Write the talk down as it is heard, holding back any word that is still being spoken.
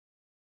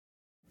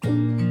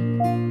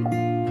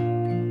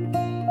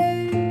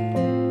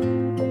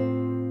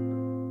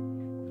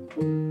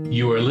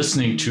You are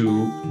listening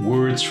to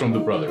Words from the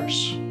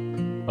Brothers,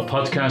 a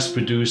podcast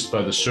produced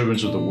by the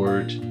Servants of the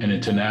Word, an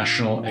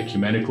international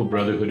ecumenical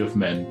brotherhood of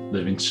men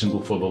living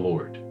single for the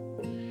Lord.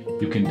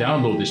 You can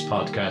download this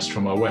podcast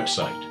from our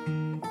website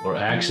or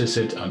access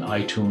it on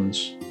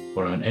iTunes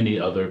or on any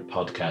other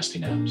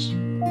podcasting apps.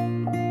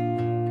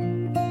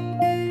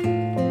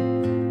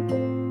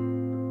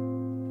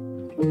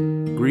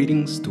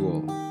 Greetings to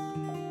all.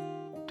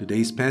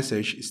 Today's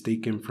passage is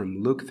taken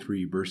from Luke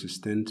 3 verses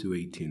 10 to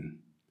 18.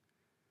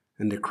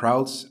 And the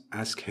crowds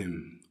asked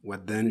him,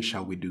 "What then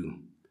shall we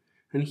do?"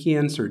 And he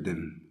answered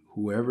them,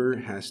 "Whoever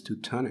has 2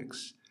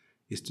 tunics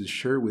is to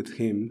share with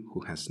him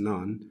who has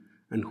none,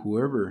 and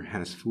whoever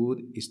has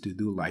food is to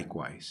do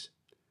likewise."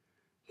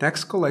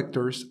 Tax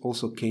collectors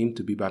also came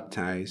to be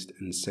baptized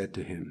and said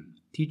to him,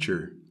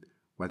 "Teacher,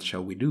 what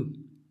shall we do?"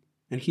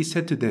 And he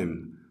said to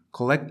them,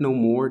 "Collect no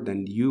more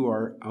than you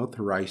are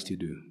authorized to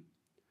do."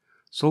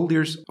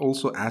 Soldiers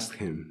also asked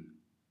him,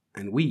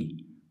 "And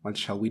we, what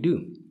shall we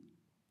do?"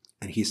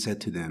 And he said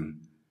to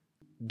them,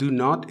 "Do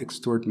not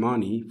extort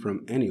money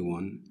from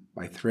anyone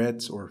by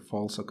threats or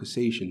false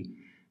accusation,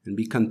 and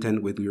be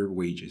content with your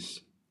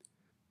wages."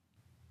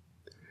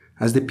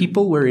 As the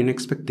people were in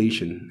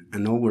expectation,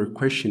 and all were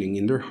questioning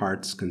in their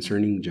hearts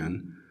concerning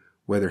John,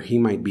 whether he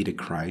might be the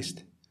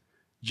Christ,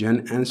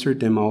 John answered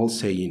them all,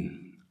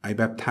 saying, "I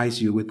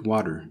baptize you with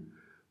water,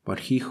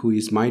 but he who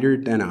is mightier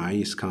than I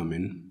is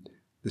coming,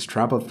 the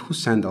strap of whose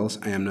sandals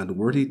I am not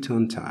worthy to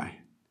untie.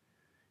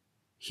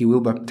 He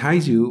will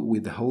baptize you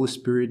with the Holy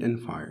Spirit and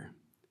fire.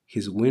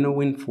 His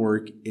winnowing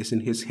fork is in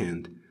his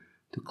hand,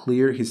 to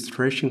clear his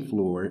threshing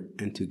floor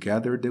and to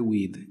gather the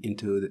wheat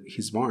into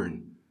his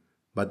barn,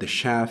 but the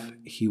chaff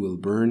he will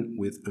burn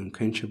with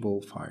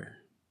unquenchable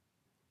fire."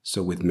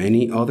 So with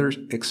many other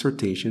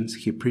exhortations,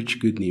 he preached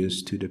good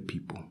news to the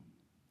people.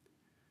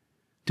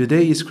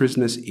 Today is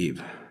Christmas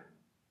Eve.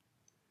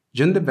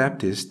 John the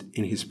Baptist,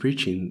 in his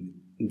preaching,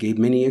 gave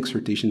many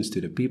exhortations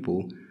to the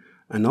people,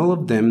 and all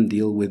of them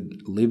deal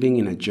with living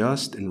in a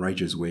just and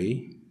righteous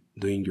way,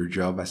 doing your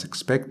job as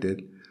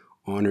expected,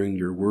 honoring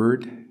your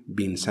word,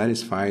 being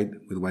satisfied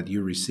with what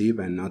you receive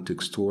and not to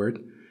extort,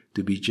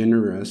 to be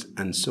generous,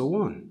 and so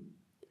on.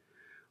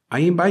 I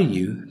invite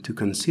you to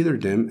consider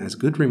them as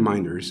good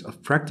reminders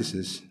of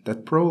practices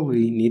that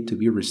probably need to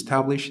be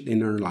reestablished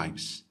in our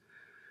lives.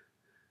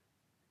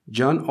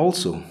 John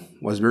also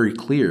was very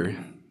clear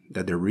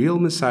that the real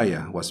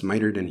Messiah was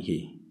mightier than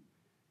he.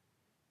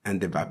 And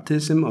the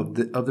baptism of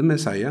the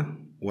Messiah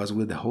was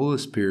with the Holy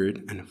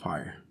Spirit and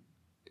fire.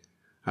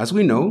 As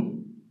we know,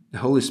 the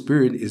Holy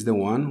Spirit is the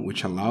one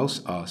which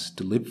allows us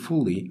to live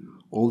fully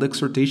all the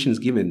exhortations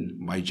given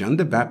by John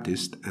the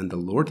Baptist and the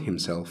Lord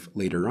himself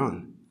later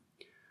on.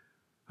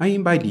 I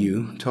invite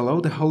you to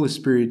allow the Holy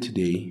Spirit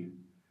today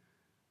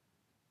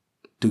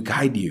to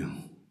guide you,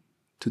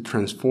 to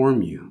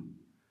transform you.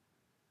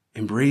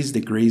 Embrace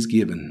the grace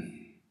given.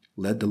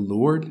 Let the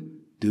Lord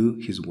do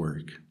his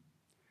work.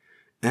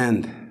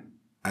 And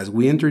as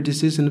we enter the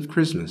season of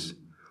Christmas,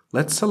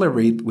 let's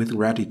celebrate with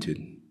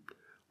gratitude.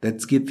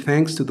 Let's give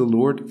thanks to the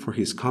Lord for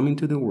his coming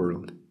to the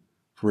world,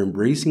 for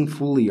embracing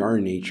fully our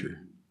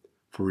nature,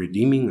 for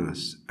redeeming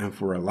us, and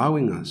for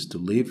allowing us to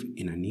live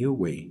in a new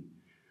way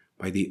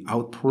by the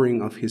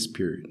outpouring of his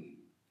Spirit.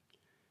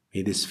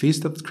 May this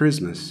feast of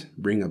Christmas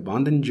bring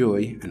abundant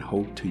joy and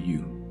hope to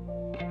you.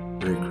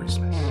 Merry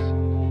Christmas.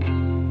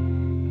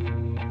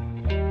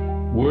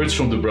 Words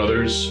from the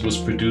Brothers was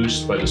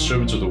produced by the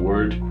Servants of the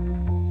Word,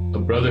 a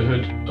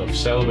brotherhood of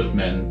celibate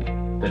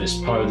men that is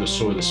part of the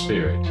Sword of the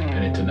Spirit,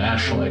 an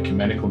international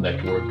ecumenical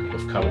network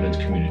of covenant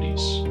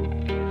communities.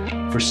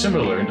 For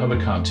similar and other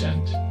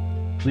content,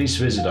 please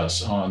visit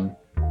us on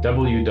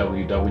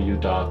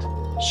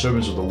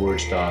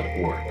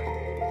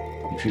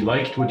www.servantsofthewords.org. If you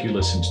liked what you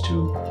listened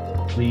to,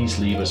 please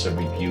leave us a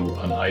review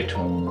on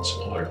iTunes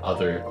or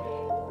other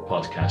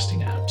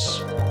podcasting apps.